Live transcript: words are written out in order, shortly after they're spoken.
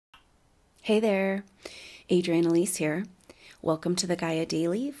Hey there, Adrienne Elise here. Welcome to the Gaia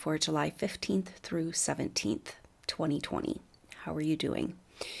Daily for July 15th through 17th, 2020. How are you doing?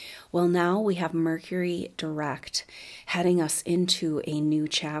 Well, now we have Mercury direct heading us into a new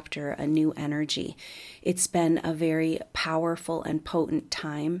chapter, a new energy. It's been a very powerful and potent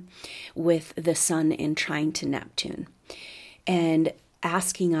time with the sun in trine to Neptune and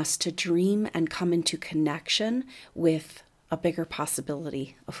asking us to dream and come into connection with a bigger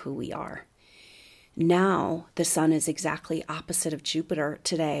possibility of who we are. Now, the sun is exactly opposite of Jupiter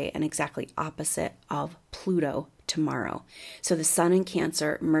today and exactly opposite of Pluto tomorrow. So the sun in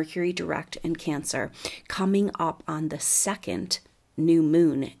Cancer, Mercury direct in Cancer, coming up on the second new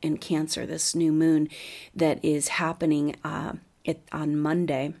moon in Cancer, this new moon that is happening on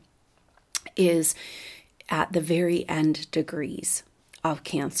Monday, is at the very end degrees of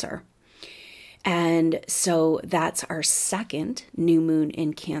Cancer. And so that's our second new moon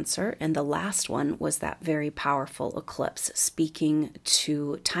in Cancer. And the last one was that very powerful eclipse, speaking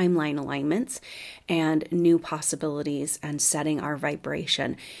to timeline alignments and new possibilities and setting our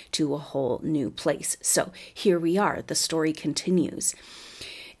vibration to a whole new place. So here we are. The story continues.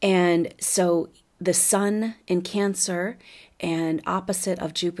 And so the sun in Cancer and opposite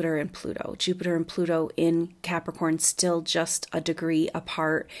of Jupiter and Pluto. Jupiter and Pluto in Capricorn, still just a degree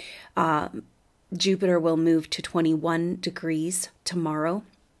apart. Jupiter will move to 21 degrees tomorrow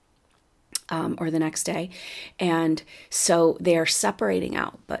or the next day. And so they are separating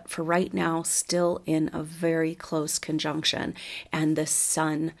out, but for right now, still in a very close conjunction. And the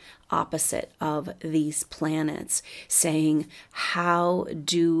sun opposite of these planets, saying, how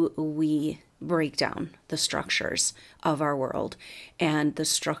do we break down the structures of our world and the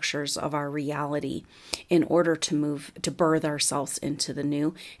structures of our reality in order to birth ourselves into the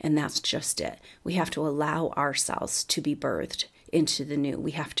new? And that's just it. We have to allow ourselves to be birthed into the new.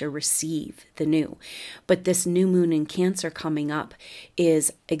 We have to receive the new. But this new moon in Cancer coming up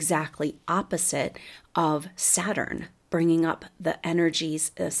is exactly opposite of Saturn, bringing up the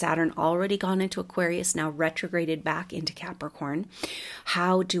energies. Saturn already gone into Aquarius, now retrograded back into Capricorn.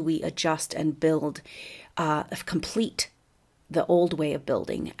 How do we adjust and build, complete the old way of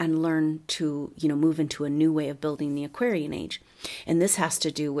building and learn to, move into a new way of building the Aquarian age? And this has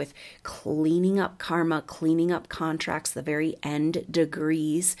to do with cleaning up karma, cleaning up contracts, the very end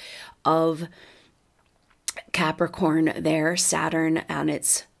degrees of Capricorn there, Saturn and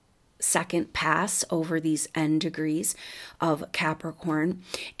its second pass over these end degrees of Capricorn.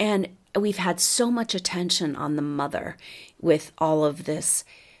 And we've had so much attention on the mother with all of this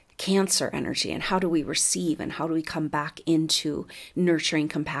Cancer energy, and how do we receive and how do we come back into nurturing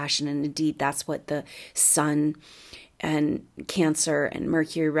compassion? And indeed, that's what the sun and Cancer and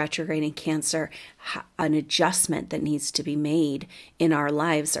Mercury retrograde in Cancer, an adjustment that needs to be made in our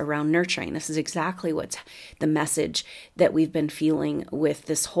lives around nurturing. This is exactly what's the message that we've been feeling with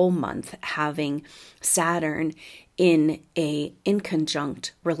this whole month, having Saturn in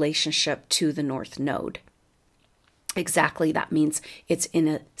conjunct relationship to the North Node. Exactly, that means it's in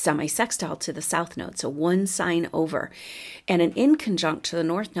a semi-sextile to the South Node, so one sign over. And an inconjunct to the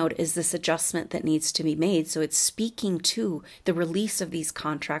North Node is this adjustment that needs to be made. So it's speaking to the release of these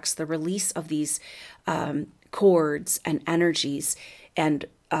contracts, the release of these cords and energies, and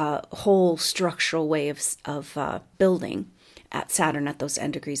a whole structural way of building at Saturn at those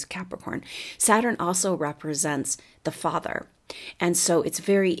end degrees of Capricorn. Saturn also represents the father. And so it's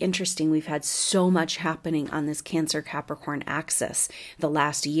very interesting. We've had so much happening on this Cancer-Capricorn axis the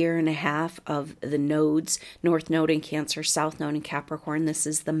last year and a half of the nodes, North Node in Cancer, South Node in Capricorn. This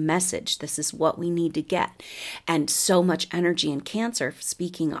is the message. This is what we need to get. And so much energy in Cancer,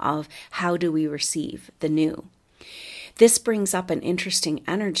 speaking of how do we receive the new. This brings up an interesting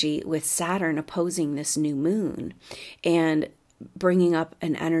energy with Saturn opposing this new moon and bringing up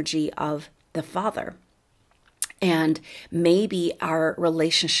an energy of the father. And maybe our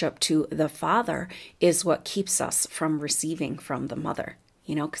relationship to the father is what keeps us from receiving from the mother.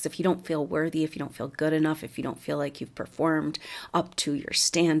 Because if you don't feel worthy, if you don't feel good enough, if you don't feel like you've performed up to your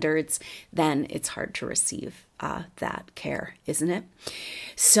standards, then it's hard to receive that care, isn't it?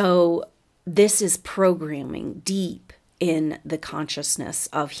 So this is programming deep in the consciousness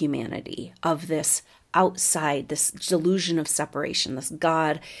of humanity, of this outside, this delusion of separation, this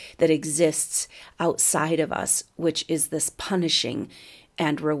God that exists outside of us, which is this punishing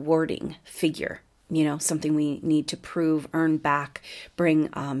and rewarding figure, something we need to prove, earn back, bring,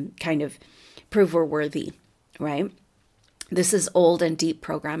 prove we're worthy, right? This is old and deep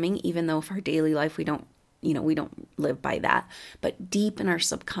programming, even though for our daily life we don't live by that, but deep in our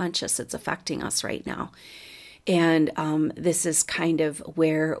subconscious, it's affecting us right now. And this is kind of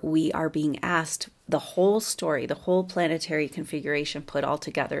where we are being asked, the whole story, the whole planetary configuration put all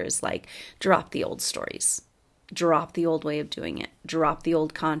together is like, drop the old stories, drop the old way of doing it, drop the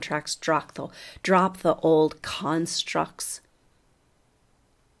old contracts, drop the old constructs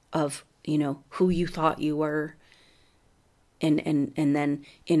of, you know, who you thought you were, and then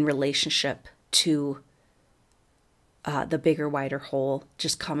in relationship to the bigger, wider whole,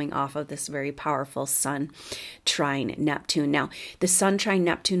 just coming off of this very powerful Sun trine Neptune. Now, the Sun trine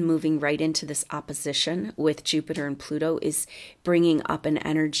Neptune moving right into this opposition with Jupiter and Pluto is bringing up an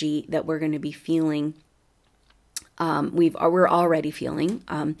energy that we're going to be feeling. We're already feeling,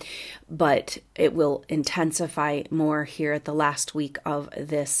 but it will intensify more here at the last week of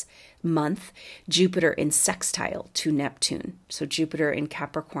this month. Jupiter in sextile to Neptune. So Jupiter in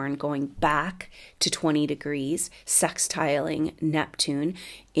Capricorn going back to 20 degrees, sextiling Neptune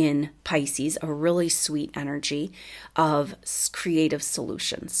in Pisces, a really sweet energy of creative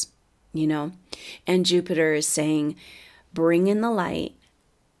solutions, you know? And Jupiter is saying, bring in the light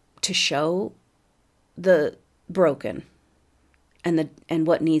to show the broken and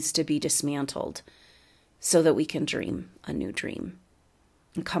what needs to be dismantled so that we can dream a new dream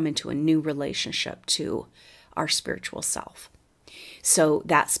and come into a new relationship to our spiritual self. So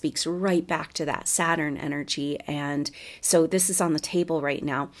that speaks right back to that Saturn energy. And so this is on the table right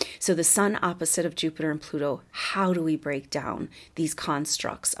now. So the Sun opposite of Jupiter and Pluto, how do we break down these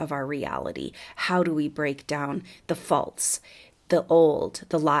constructs of our reality? How do we break down the faults, the old,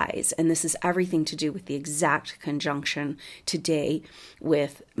 the lies? And this is everything to do with the exact conjunction today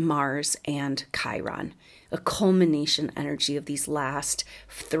with Mars and Chiron, a culmination energy of these last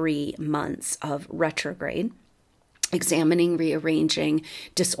 3 months of retrograde, examining, rearranging,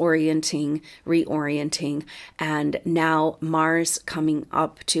 disorienting, reorienting, and now Mars coming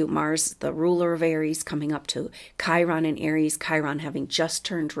up to Mars, the ruler of Aries, coming up to Chiron in Aries, Chiron having just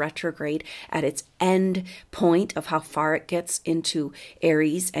turned retrograde at its end point of how far it gets into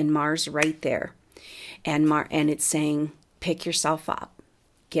Aries, and Mars right there. And it's saying, pick yourself up,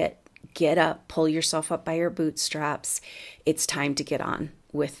 get up, pull yourself up by your bootstraps. It's time to get on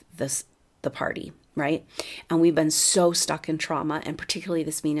with the party. Right? And we've been so stuck in trauma, and particularly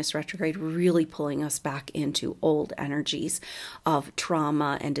this Venus retrograde really pulling us back into old energies of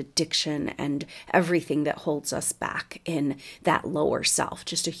trauma and addiction and everything that holds us back in that lower self,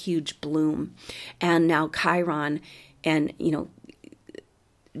 just a huge bloom. And now Chiron and, you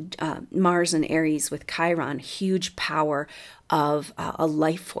know, Mars and Aries with Chiron, huge power of a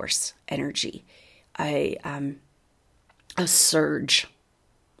life force energy, a surge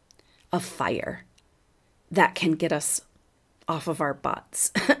of fire that can get us off of our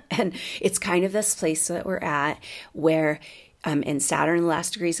butts. And it's kind of this place that we're at where in Saturn, the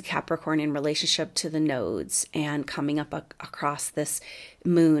last degrees of Capricorn in relationship to the nodes and coming up across this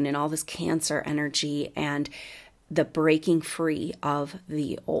moon and all this Cancer energy and the breaking free of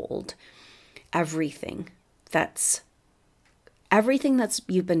the old. Everything that's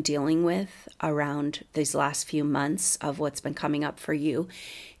you've been dealing with around these last few months of what's been coming up for you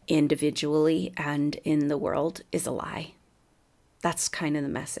individually and in the world is a lie. That's kind of the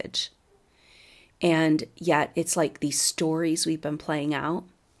message. And yet it's like these stories we've been playing out.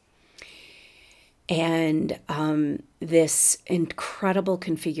 And this incredible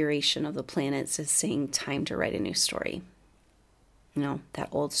configuration of the planets is saying time to write a new story. You know, that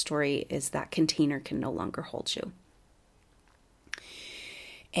old story is that container can no longer hold you.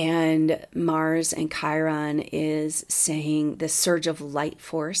 And Mars and Chiron is saying the surge of light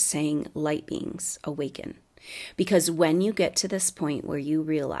force, saying light beings awaken. Because when you get to this point where you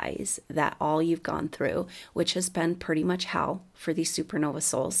realize that all you've gone through, which has been pretty much hell for these supernova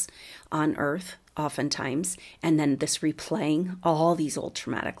souls on Earth, oftentimes, and then this replaying all these old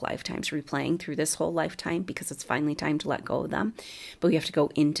traumatic lifetimes, replaying through this whole lifetime because it's finally time to let go of them. But we have to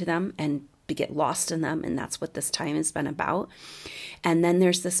go into them and get lost in them, and that's what this time has been about. And then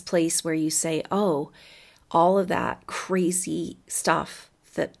there's this place where you say, oh, all of that crazy stuff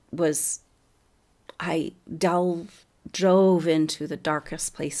that was, I drove into the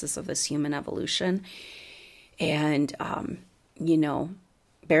darkest places of this human evolution and, you know,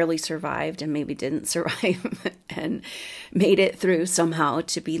 barely survived and maybe didn't survive and made it through somehow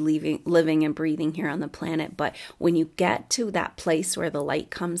to be living and breathing here on the planet. But when you get to that place where the light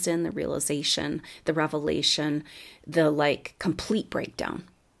comes in, the realization, the revelation, the like complete breakdown,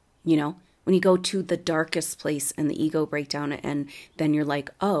 you know, when you go to the darkest place and the ego breakdown, and then you're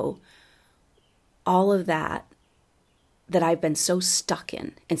like, oh, all of that I've been so stuck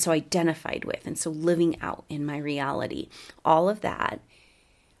in and so identified with and so living out in my reality, all of that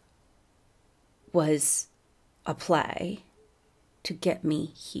was a play to get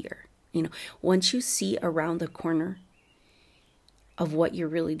me here. Once you see around the corner of what you're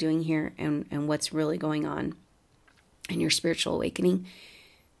really doing here and what's really going on in your spiritual awakening,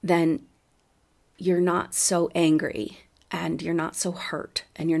 then you're not so angry and you're not so hurt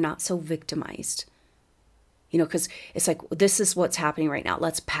and you're not so victimized. Because it's like, this is what's happening right now.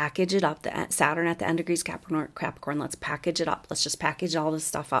 Let's package it up. The Saturn at the end degrees Capricorn, let's package it up. Let's just package all this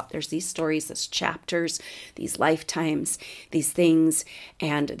stuff up. There's these stories, these chapters, these lifetimes, these things,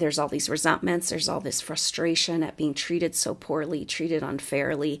 and there's all these resentments. There's all this frustration at being treated so poorly, treated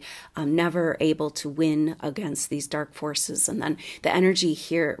unfairly, never able to win against these dark forces. And then the energy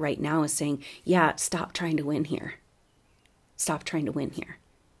here right now is saying, yeah, stop trying to win here. Stop trying to win here.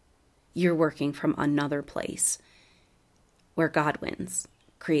 You're working from another place where God wins,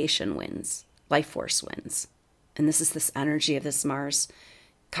 creation wins, life force wins. And this is this energy of this Mars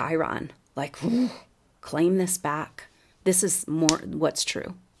Chiron, like, claim this back. This is more what's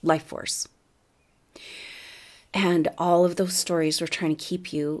true, life force. And all of those stories were trying to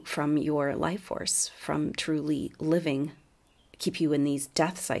keep you from your life force, from truly living, keep you in these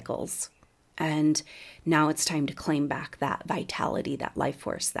death cycles. And now it's time to claim back that vitality, that life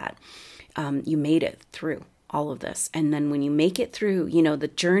force, that you made it through all of this. And then when you make it through, the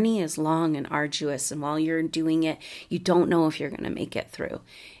journey is long and arduous. And while you're doing it, you don't know if you're going to make it through.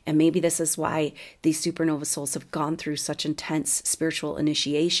 And maybe this is why these supernova souls have gone through such intense spiritual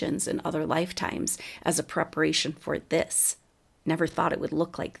initiations in other lifetimes as a preparation for this. Never thought it would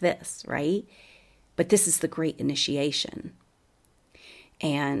look like this, right? But this is the great initiation.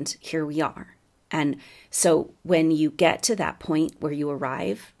 And here we are. And so when you get to that point where you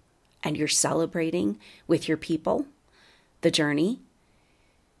arrive and you're celebrating with your people, the journey,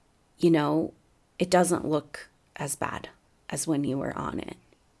 it doesn't look as bad as when you were on it.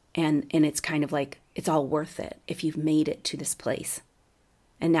 And it's kind of like, it's all worth it if you've made it to this place.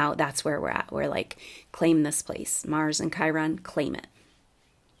 And now that's where we're at. We're like, claim this place. Mars and Chiron, claim it.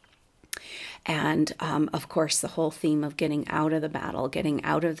 And, of course, the whole theme of getting out of the battle, getting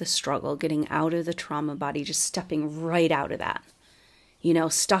out of the struggle, getting out of the trauma body, just stepping right out of that.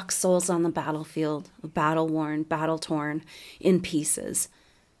 Stuck souls on the battlefield, battle-worn, battle-torn, in pieces.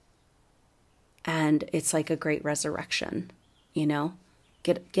 And it's like a great resurrection,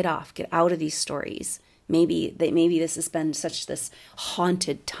 Get off, get out of these stories. Maybe this has been such this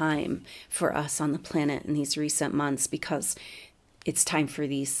haunted time for us on the planet in these recent months because it's time for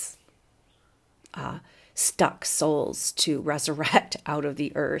these stuck souls to resurrect out of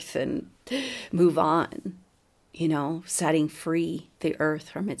the earth and move on, setting free the earth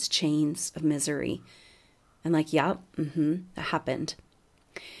from its chains of misery. And like, yeah, it happened.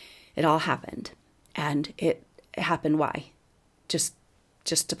 It all happened. And it happened why? Just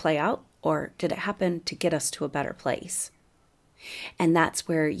to play out? Or did it happen to get us to a better place? And that's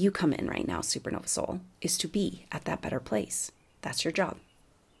where you come in right now, supernova soul, is to be at that better place. That's your job.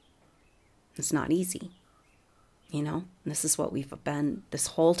 It's not easy, This is what we've been, this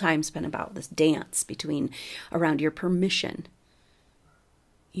whole time's been about, this dance around your permission,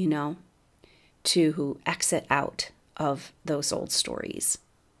 to exit out of those old stories.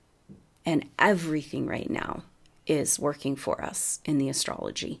 And everything right now is working for us in the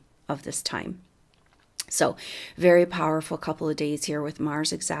astrology of this time. So very powerful couple of days here with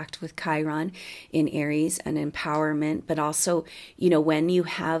Mars exact with Chiron in Aries and empowerment, but also, when you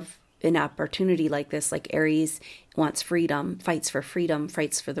have an opportunity like this, like Aries wants freedom, fights for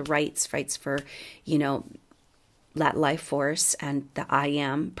the rights, fights for, that life force and the I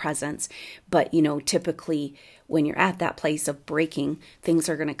am presence. But, typically when you're at that place of breaking, things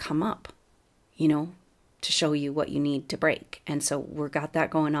are going to come up, to show you what you need to break. And so we've got that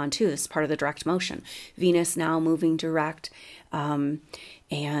going on too. This is part of the direct motion. Venus now moving direct, and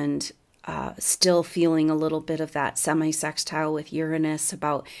still feeling a little bit of that semi-sextile with Uranus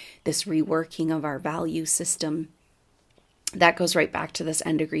about this reworking of our value system. That goes right back to this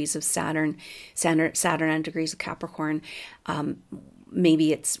end degrees of Saturn end degrees of Capricorn.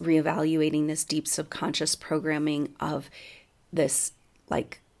 Maybe it's reevaluating this deep subconscious programming of this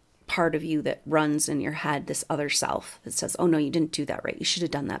part of you that runs in your head, this other self that says, oh no, you didn't do that right. You should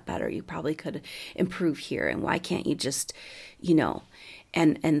have done that better. You probably could improve here. And why can't you just,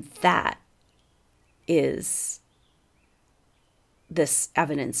 and that is this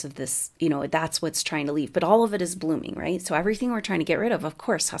evidence of this, that's what's trying to leave. But all of it is blooming, right? So everything we're trying to get rid of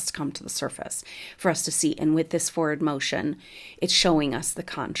course, has to come to the surface for us to see. And with this forward motion, it's showing us the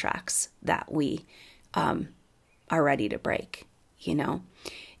contracts that we are ready to break,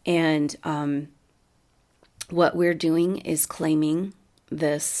 And what we're doing is claiming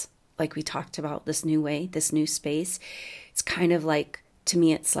this like we talked about, this new way, this new space. It's kind of like, to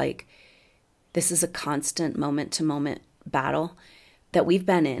me, it's like this is a constant moment to moment battle that we've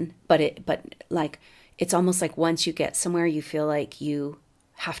been in, but like, it's almost like once you get somewhere, you feel like you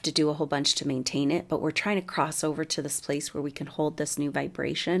have to do a whole bunch to maintain it. But we're trying to cross over to this place where we can hold this new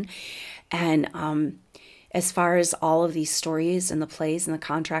vibration. And as far as all of these stories and the plays and the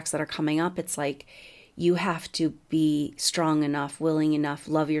contracts that are coming up, it's like you have to be strong enough, willing enough,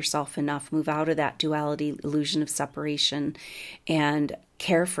 love yourself enough, move out of that duality, illusion of separation, and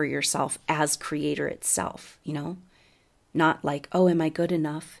care for yourself as creator itself, you know? Not like, oh, am I good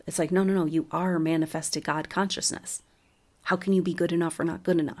enough? It's like, no, you are manifested God consciousness. How can you be good enough or not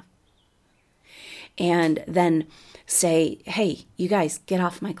good enough? And then say, hey, you guys, get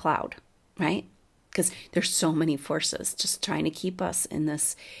off my cloud, right? Because there's so many forces just trying to keep us in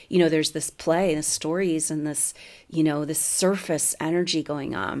this, you know, there's this play, the stories, and this, you know, this surface energy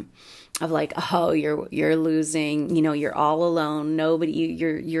going on of like, oh, you're losing, you know, you're all alone. Nobody,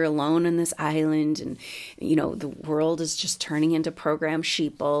 you're alone on this island, and, you know, the world is just turning into program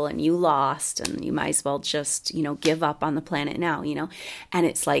sheeple, and you lost, and you might as well just, you know, give up on the planet now, you know? And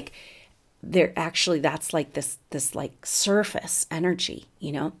it's like, that's like this like surface energy,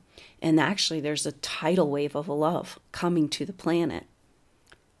 you know? And actually there's a tidal wave of love coming to the planet.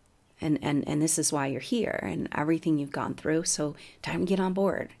 And this is why you're here and everything you've gone through. So time to get on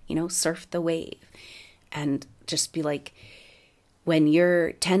board, you know, surf the wave, and just be like, when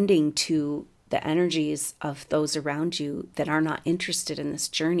you're tending to the energies of those around you that are not interested in this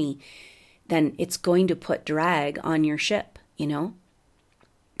journey, then it's going to put drag on your ship, you know?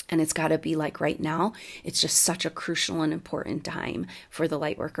 And it's got to be like right now, it's just such a crucial and important time for the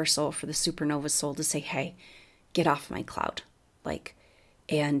lightworker soul, for the supernova soul to say, hey, get off my cloud, like,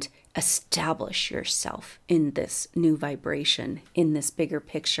 and establish yourself in this new vibration, in this bigger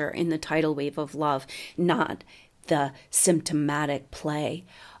picture, in the tidal wave of love, not the symptomatic play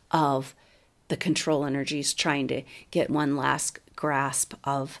of the control energies trying to get one last grasp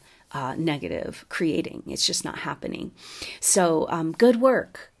of negative creating. It's just not happening. So good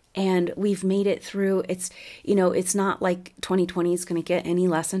work. And we've made it through. It's, you know, it's not like 2020 is going to get any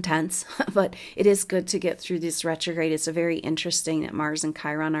less intense, but it is good to get through this retrograde. It's a very interesting that Mars and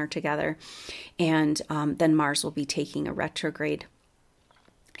Chiron are together. And then Mars will be taking a retrograde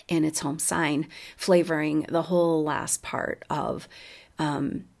in its home sign, flavoring the whole last part of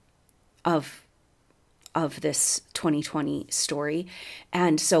this 2020 story.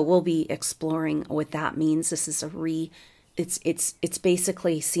 And so we'll be exploring what that means. This is it's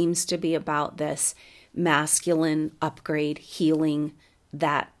basically seems to be about this masculine upgrade, healing,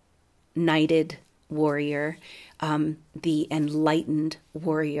 that knighted warrior, the enlightened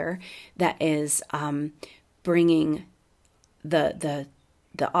warrior that is bringing the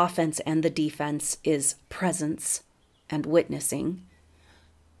offense and the defense is presence and witnessing.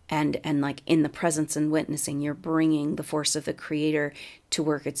 And like in the presence and witnessing, you're bringing the force of the creator to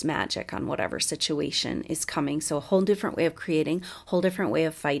work its magic on whatever situation is coming. So a whole different way of creating, whole different way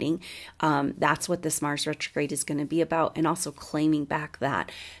of fighting. That's what this Mars retrograde is going to be about. And also claiming back that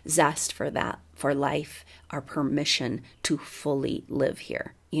zest for life, our permission to fully live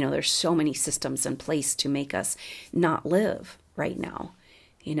here. You know, there's so many systems in place to make us not live right now.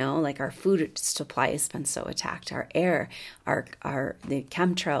 You know, like our food supply has been so attacked, our air, the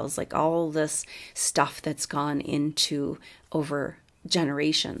chemtrails, like all this stuff that's gone into over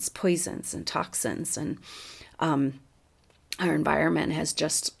generations, poisons and toxins, and our environment has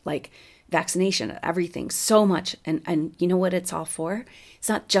just like vaccination, everything, so much. And you know what it's all for? It's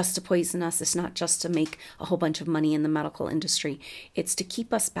not just to poison us. It's not just to make a whole bunch of money in the medical industry. It's to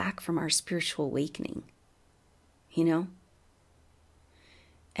keep us back from our spiritual awakening, you know?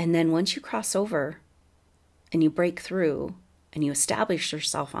 And then once you cross over and you break through and you establish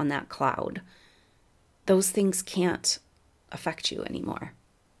yourself on that cloud, those things can't affect you anymore.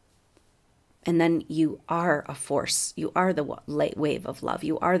 And then you are a force. You are the light wave of love.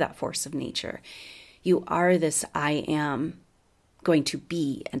 You are that force of nature. You are this I am going to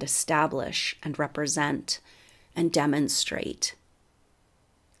be and establish and represent and demonstrate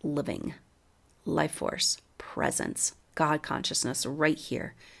living, life force, presence, God consciousness right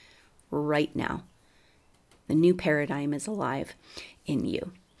here, right now. The new paradigm is alive in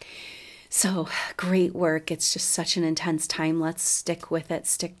you. So great work. It's just such an intense time. Let's stick with it,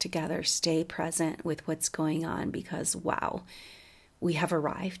 stick together, stay present with what's going on, because wow, we have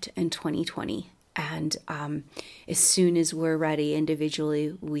arrived in 2020. And as soon as we're ready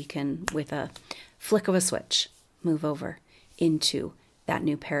individually, we can, with a flick of a switch, move over into that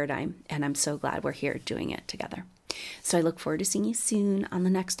new paradigm. And I'm so glad we're here doing it together. So I look forward to seeing you soon on the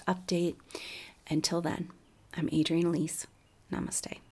next update. Until then, I'm Adrienne Elise. Namaste.